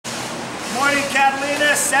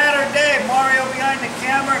Catalina, Saturday. Mario behind the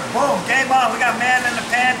camera. Boom, game on. We got man in the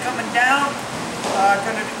pan coming down.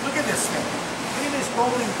 Look at this thing. Look at this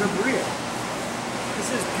golden cabria. This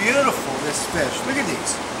is beautiful, this fish. Look at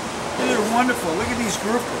these. These are wonderful. Look at these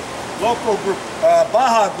grouper. Local group,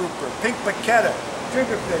 Baja grouper, pink paqueta,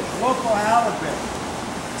 triggerfish, local halibut.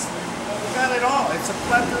 We got it all. It's a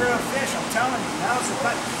plethora of fish, I'm telling you. Now it's a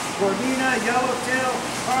Corvina, yellowtail,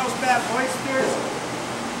 Carlsbad oysters,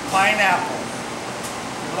 pineapple.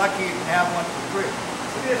 You're lucky you can have one for free.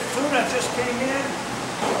 Look at this tuna just came in.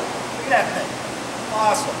 Look at that thing.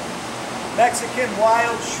 Awesome. Mexican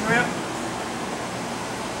wild shrimp.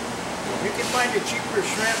 You can find a cheaper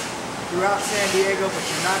shrimp throughout San Diego, but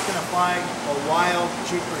you're not going to find a wild,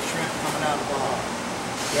 cheaper shrimp coming out of Baja.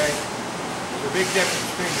 Okay? There's a big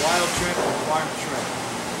difference between wild shrimp and farm shrimp.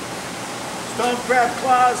 Stone crab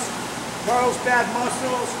claws, Carlsbad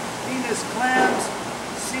mussels, Venus clams,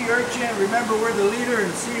 sea urchin. Remember, we're the leader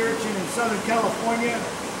in sea urchin in Southern California.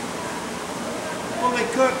 Fully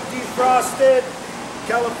cooked, defrosted,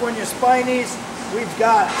 California spinies. We've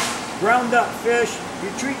got ground up fish. You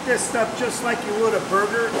treat this stuff just like you would a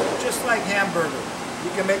burger, just like hamburger. You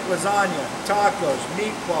can make lasagna, tacos,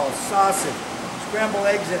 meatballs, sausage, scrambled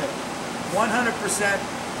eggs in it.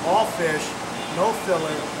 100% all fish, no filler,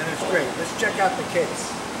 and it's great. Let's check out the case.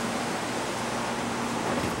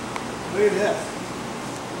 Look at this.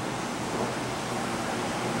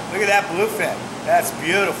 Look at that bluefin. That's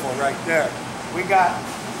beautiful right there. We got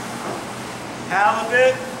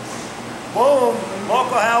halibut. Boom,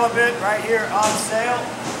 local halibut right here on sale.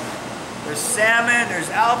 There's salmon, there's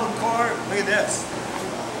albacore. Look at this.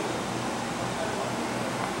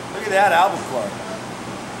 Look at that albacore.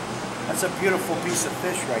 That's a beautiful piece of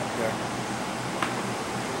fish right there.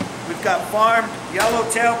 We've got farmed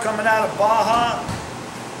yellowtail coming out of Baja.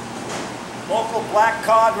 Local black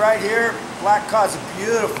cod right here. Black cod's a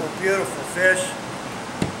beautiful, beautiful fish.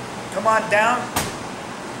 Come on down.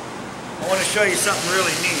 I want to show you something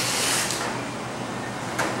really neat.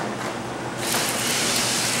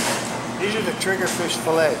 These are the triggerfish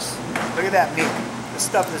fillets. Look at that meat. This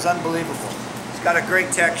stuff is unbelievable. It's got a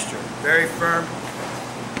great texture, very firm.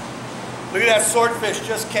 Look at that swordfish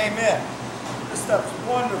just came in. This stuff's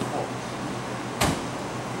wonderful.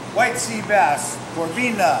 White sea bass,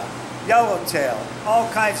 Corvina, yellowtail, all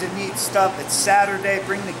kinds of neat stuff. It's Saturday.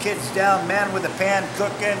 Bring the kids down, man with a pan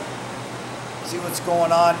cooking. See what's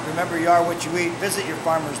going on. Remember, you are what you eat. Visit your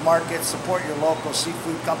farmers markets. Support your local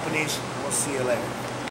seafood companies. We'll see you later.